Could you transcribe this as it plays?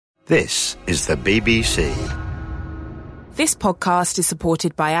This is the BBC. This podcast is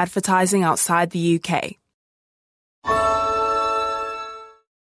supported by advertising outside the UK.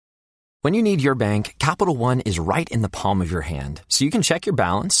 When you need your bank, Capital One is right in the palm of your hand, so you can check your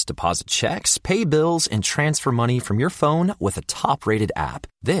balance, deposit checks, pay bills, and transfer money from your phone with a top-rated app.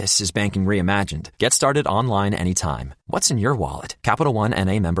 This is banking reimagined. Get started online anytime. What's in your wallet? Capital One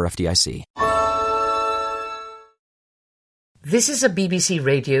N.A. member FDIC. This is a BBC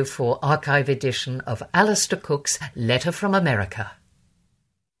Radio 4 archive edition of Alistair Cook's Letter from America.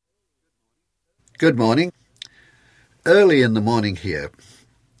 Good morning. Early in the morning here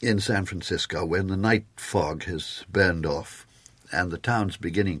in San Francisco, when the night fog has burned off and the town's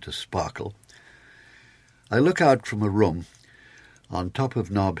beginning to sparkle, I look out from a room on top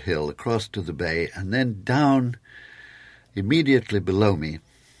of Nob Hill across to the bay and then down immediately below me,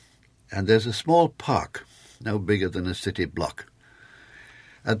 and there's a small park no bigger than a city block.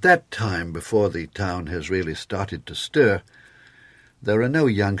 At that time, before the town has really started to stir, there are no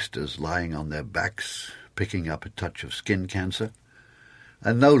youngsters lying on their backs picking up a touch of skin cancer,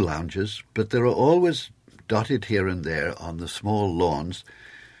 and no loungers, but there are always, dotted here and there on the small lawns,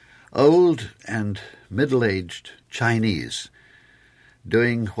 old and middle-aged Chinese,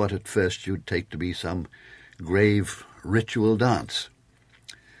 doing what at first you'd take to be some grave ritual dance.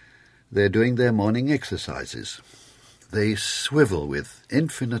 They're doing their morning exercises. They swivel with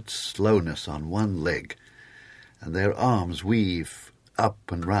infinite slowness on one leg, and their arms weave up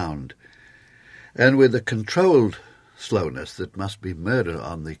and round, and with a controlled slowness that must be murder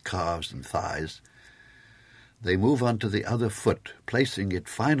on the calves and thighs, they move on to the other foot, placing it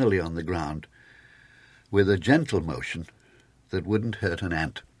finally on the ground with a gentle motion that wouldn't hurt an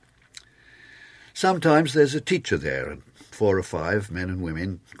ant. Sometimes there's a teacher there, and 4 or 5 men and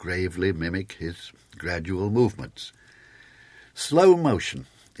women gravely mimic his gradual movements. Slow motion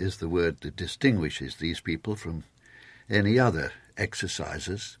is the word that distinguishes these people from any other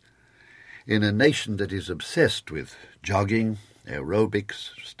exercises. In a nation that is obsessed with jogging, aerobics,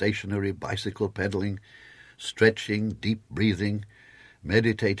 stationary bicycle pedaling, stretching, deep breathing,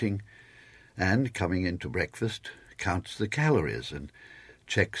 meditating, and, coming into breakfast, counts the calories and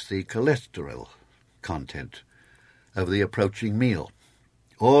checks the cholesterol content of the approaching meal,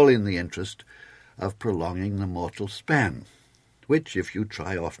 all in the interest of prolonging the mortal span, which, if you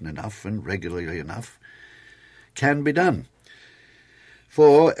try often enough and regularly enough, can be done.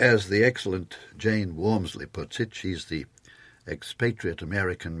 For, as the excellent Jane Wormsley puts it, she's the expatriate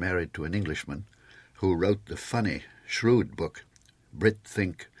American married to an Englishman who wrote the funny, shrewd book, Brit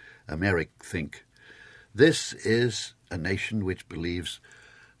Think, Americ Think. This is a nation which believes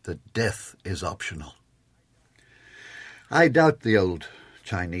that death is optional. I doubt the old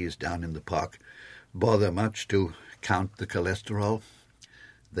Chinese down in the park bother much to count the cholesterol.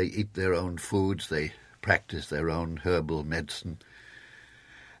 They eat their own foods, they practice their own herbal medicine,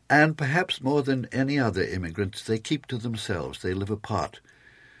 and perhaps more than any other immigrants, they keep to themselves. They live apart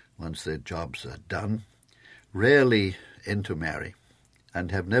once their jobs are done, rarely intermarry,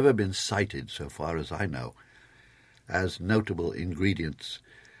 and have never been cited, so far as I know, as notable ingredients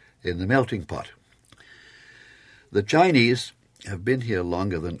in the melting pot. The Chinese have been here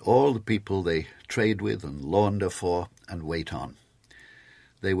longer than all the people they trade with and launder for and wait on.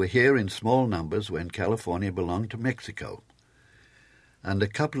 They were here in small numbers when California belonged to Mexico, and a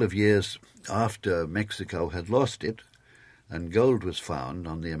couple of years after Mexico had lost it and gold was found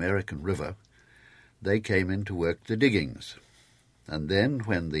on the American River, they came in to work the diggings. And then,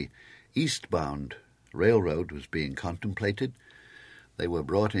 when the eastbound railroad was being contemplated, they were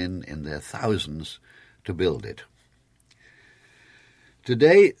brought in their thousands to build it.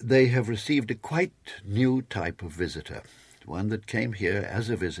 Today they have received a quite new type of visitor, one that came here as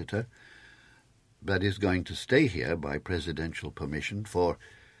a visitor, but is going to stay here by presidential permission for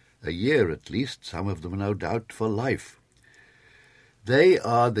a year at least, some of them no doubt for life. They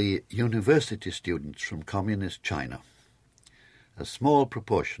are the university students from communist China, a small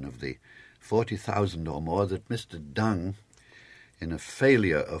proportion of the 40,000 or more that Mr. Deng, in a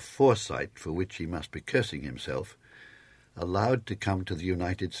failure of foresight for which he must be cursing himself, allowed to come to the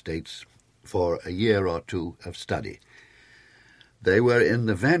United States for a year or two of study. They were in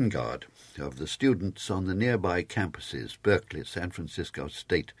the vanguard of the students on the nearby campuses, Berkeley, San Francisco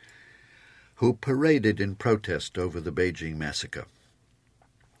State, who paraded in protest over the Beijing massacre.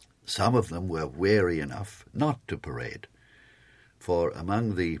 Some of them were wary enough not to parade, for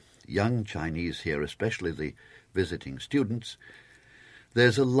among the young Chinese here, especially the visiting students,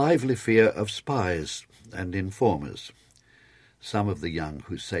 there's a lively fear of spies and informers. Some of the young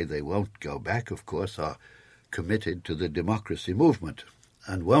who say they won't go back, of course, are committed to the democracy movement,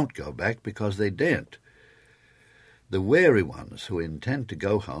 and won't go back because they daren't. The wary ones who intend to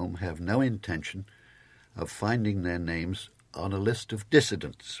go home have no intention of finding their names on a list of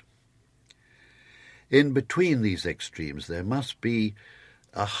dissidents. In between these extremes there must be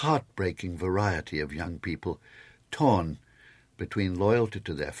a heartbreaking variety of young people torn between loyalty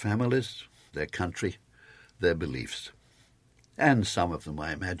to their families, their country, their beliefs. And some of them,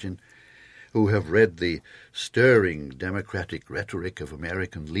 I imagine, who have read the stirring democratic rhetoric of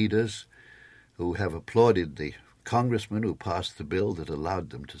American leaders, who have applauded the congressman who passed the bill that allowed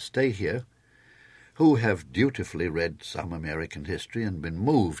them to stay here, who have dutifully read some American history and been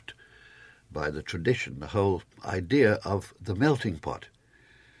moved by the tradition, the whole idea of the melting pot.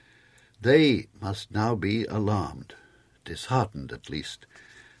 They must now be alarmed, disheartened at least,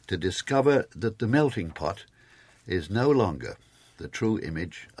 to discover that the melting pot is no longer the true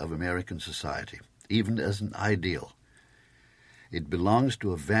image of American society, even as an ideal. It belongs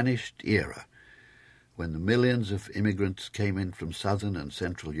to a vanished era, when the millions of immigrants came in from southern and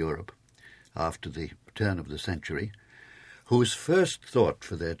central Europe after the turn of the century, whose first thought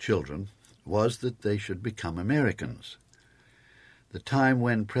for their children was that they should become Americans. The time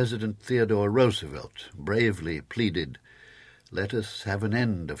when President Theodore Roosevelt bravely pleaded, "Let us have an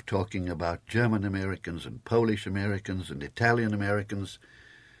end of talking about German Americans and Polish Americans and Italian Americans.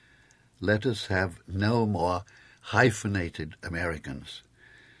 Let us have no more hyphenated Americans.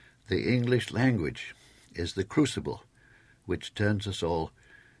 The English language is the crucible which turns us all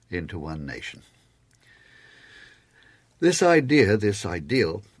into one nation." This idea, this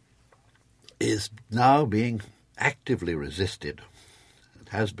ideal, is now being actively resisted. It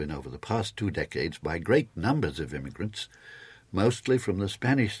has been over the past 2 decades by great numbers of immigrants, mostly from the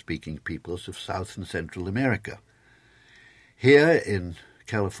Spanish-speaking peoples of South and Central America. Here in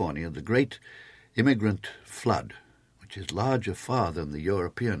California, the great immigrant flood, which is larger far than the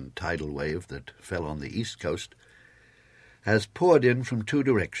European tidal wave that fell on the East Coast, has poured in from 2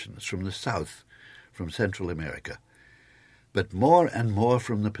 directions, from the south, from Central America, but more and more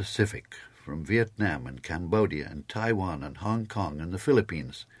from the Pacific, from Vietnam and Cambodia and Taiwan and Hong Kong and the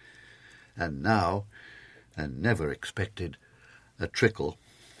Philippines, and now, and never expected, a trickle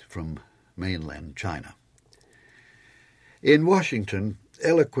from mainland China. In Washington,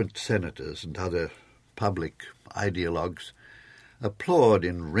 eloquent senators and other public ideologues applaud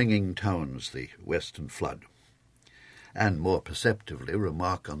in ringing tones the Western flood, and more perceptively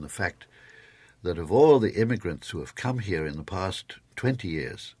remark on the fact that of all the immigrants who have come here in the past 20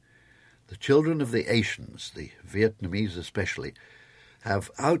 years, the children of the Asians, the Vietnamese especially,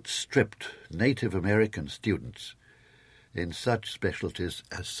 have outstripped Native American students in such specialties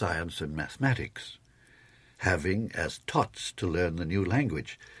as science and mathematics, having as tots to learn the new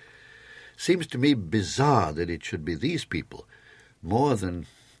language. Seems to me bizarre that it should be these people, more than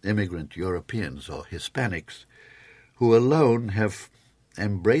immigrant Europeans or Hispanics, who alone have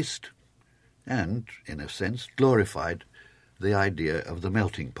embraced and, in a sense, glorified the idea of the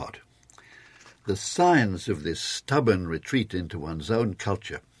melting pot. The signs of this stubborn retreat into one's own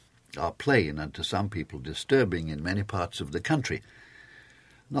culture are plain and to some people disturbing in many parts of the country,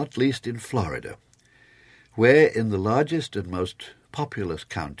 not least in Florida, where in the largest and most populous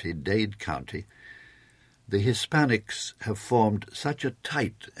county, Dade County, the Hispanics have formed such a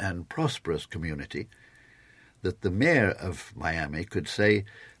tight and prosperous community that the mayor of Miami could say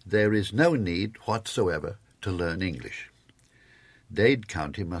there is no need whatsoever to learn English. Dade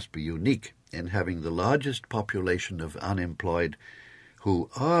County must be unique in having the largest population of unemployed who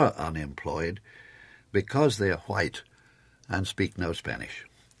are unemployed because they are white and speak no Spanish.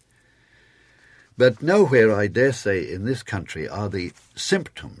 But nowhere, I dare say, in this country are the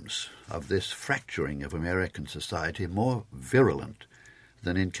symptoms of this fracturing of American society more virulent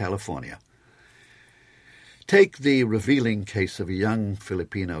than in California. Take the revealing case of a young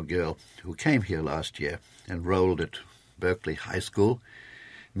Filipino girl who came here last year, enrolled at Berkeley High School,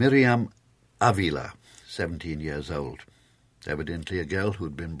 Miriam Avila, 17 years old, evidently a girl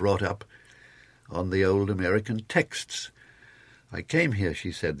who'd been brought up on the old American texts. "I came here,"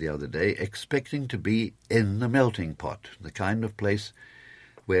 she said the other day, "expecting to be in the melting pot, the kind of place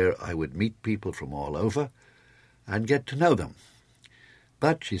where I would meet people from all over and get to know them.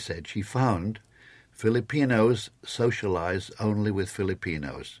 But," she said, she found Filipinos socialize only with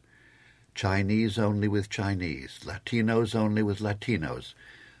Filipinos, Chinese only with Chinese, Latinos only with Latinos,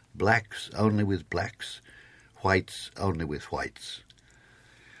 blacks only with blacks, whites only with whites.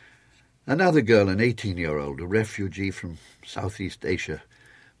 Another girl, an 18-year-old, a refugee from Southeast Asia,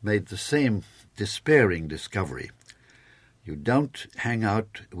 made the same despairing discovery. You don't hang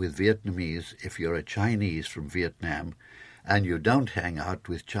out with Vietnamese if you're a Chinese from Vietnam, And you don't hang out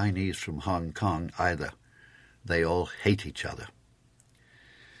with Chinese from Hong Kong either. They all hate each other.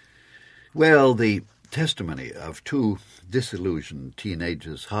 Well, the testimony of two disillusioned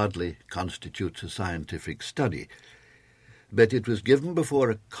teenagers hardly constitutes a scientific study, but it was given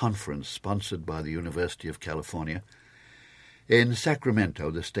before a conference sponsored by the University of California in Sacramento,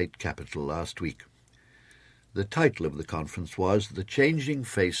 the state capital, last week. The title of the conference was The Changing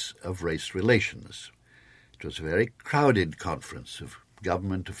Face of Race Relations. It was a very crowded conference of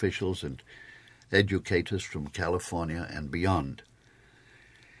government officials and educators from California and beyond.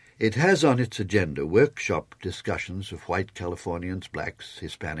 It has on its agenda workshop discussions of white Californians, blacks,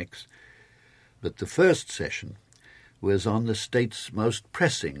 Hispanics, but the first session was on the state's most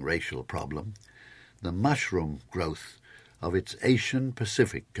pressing racial problem, the mushroom growth of its Asian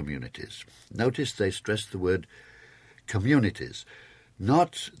Pacific communities. Notice they stress the word communities,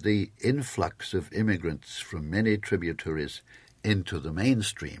 not the influx of immigrants from many tributaries into the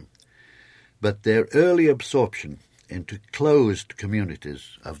mainstream, but their early absorption into closed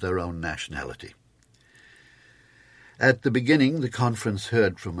communities of their own nationality. At the beginning, the conference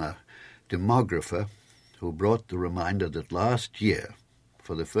heard from a demographer who brought the reminder that last year,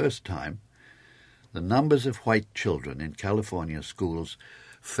 for the first time, the numbers of white children in California schools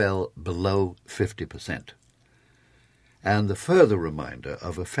fell below 50%. And the further reminder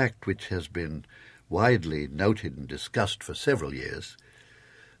of a fact which has been widely noted and discussed for several years,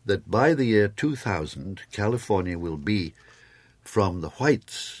 that by the year 2000, California will be, from the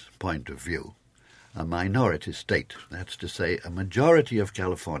whites' point of view, a minority state. That's to say, a majority of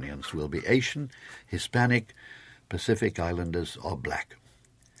Californians will be Asian, Hispanic, Pacific Islanders, or black.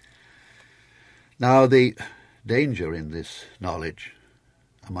 Now, the danger in this knowledge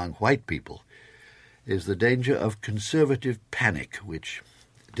among white people is the danger of conservative panic, which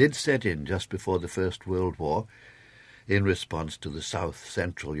did set in just before the First World War in response to the South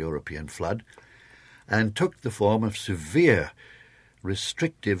Central European flood, and took the form of severe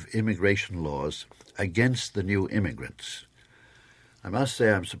restrictive immigration laws against the new immigrants. I must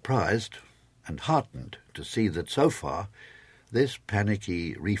say I'm surprised and heartened to see that so far this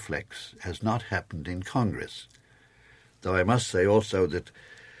panicky reflex has not happened in Congress, though I must say also that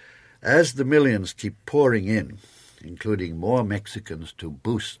as the millions keep pouring in, including more Mexicans to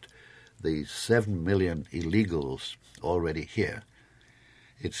boost the 7 million illegals already here,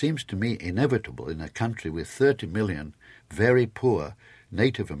 it seems to me inevitable in a country with 30 million very poor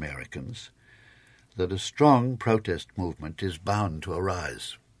Native Americans that a strong protest movement is bound to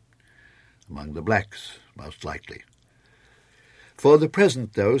arise, among the blacks most likely. For the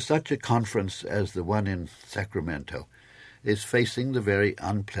present, though, such a conference as the one in Sacramento is facing the very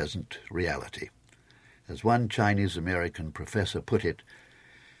unpleasant reality. As one Chinese-American professor put it,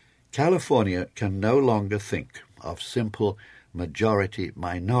 California can no longer think of simple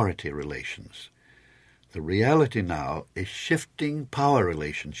majority-minority relations. The reality now is shifting power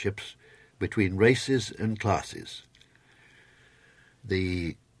relationships between races and classes.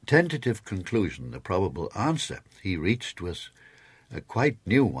 The tentative conclusion, the probable answer he reached was a quite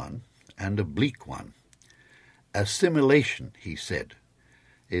new one and a bleak one. Assimilation, he said,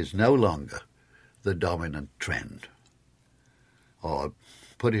 is no longer the dominant trend. Or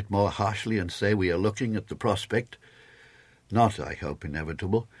put it more harshly and say we are looking at the prospect, not, I hope,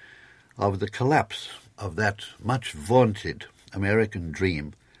 inevitable, of the collapse of that much vaunted American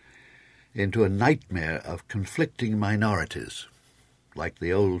dream into a nightmare of conflicting minorities, like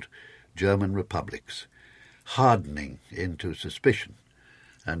the old German republics, hardening into suspicion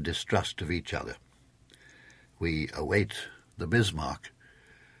and distrust of each other. We await the Bismarck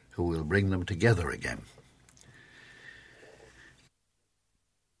who will bring them together again.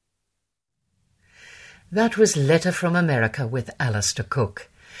 That was Letter from America with Alistair Cook.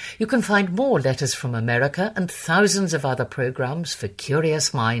 You can find more Letters from America and thousands of other programmes for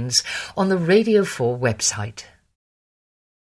curious minds on the Radio 4 website.